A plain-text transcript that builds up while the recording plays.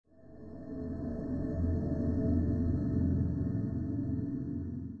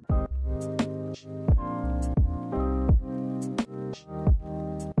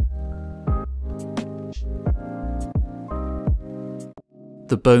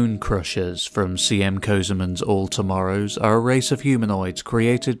The Bone Crushers from C.M. Kosemen's All Tomorrows are a race of humanoids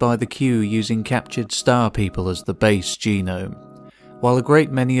created by the Q using captured star people as the base genome. While a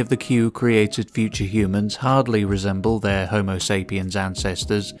great many of the Q-created future humans hardly resemble their Homo sapiens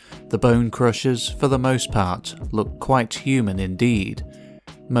ancestors, the Bone Crushers, for the most part, look quite human indeed.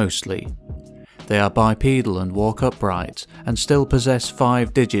 Mostly. They are bipedal and walk upright, and still possess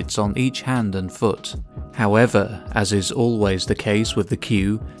 5 digits on each hand and foot. However, as is always the case with the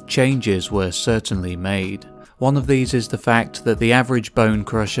Q, changes were certainly made. One of these is the fact that the average bone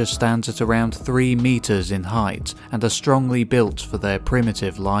crusher stands at around 3 meters in height and are strongly built for their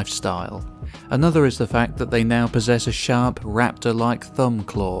primitive lifestyle. Another is the fact that they now possess a sharp raptor-like thumb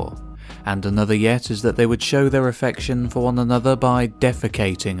claw. And another yet is that they would show their affection for one another by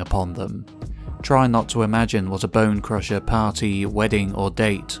defecating upon them. Try not to imagine what a bone crusher party, wedding or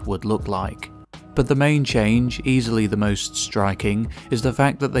date would look like. But the main change, easily the most striking, is the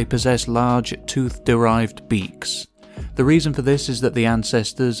fact that they possess large, tooth-derived beaks. The reason for this is that the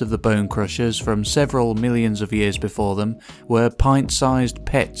ancestors of the bone crushers from several millions of years before them were pint-sized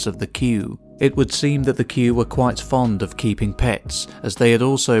pets of the Q. It would seem that the Q were quite fond of keeping pets, as they had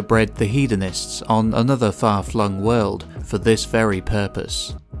also bred the hedonists on another far-flung world for this very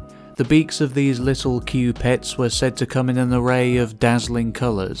purpose. The beaks of these little Q pets were said to come in an array of dazzling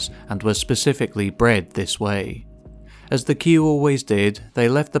colours and were specifically bred this way. As the Q always did, they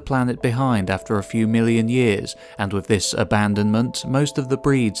left the planet behind after a few million years, and with this abandonment, most of the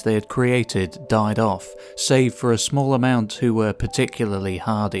breeds they had created died off, save for a small amount who were particularly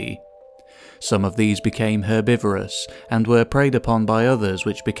hardy. Some of these became herbivorous, and were preyed upon by others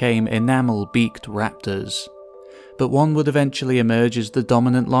which became enamel-beaked raptors. But one would eventually emerge as the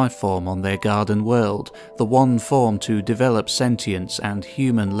dominant life form on their garden world, the one form to develop sentience and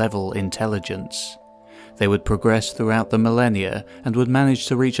human-level intelligence. They would progress throughout the millennia and would manage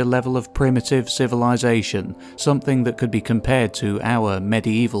to reach a level of primitive civilization, something that could be compared to our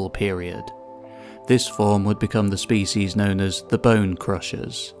medieval period. This form would become the species known as the Bone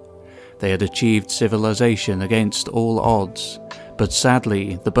Crushers. They had achieved civilization against all odds, but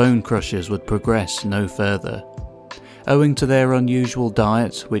sadly the Bone Crushers would progress no further. Owing to their unusual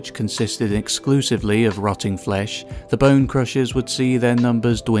diet, which consisted exclusively of rotting flesh, the bone crushers would see their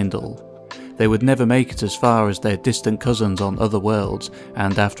numbers dwindle. They would never make it as far as their distant cousins on other worlds,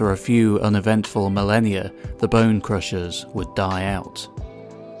 and after a few uneventful millennia, the bone crushers would die out.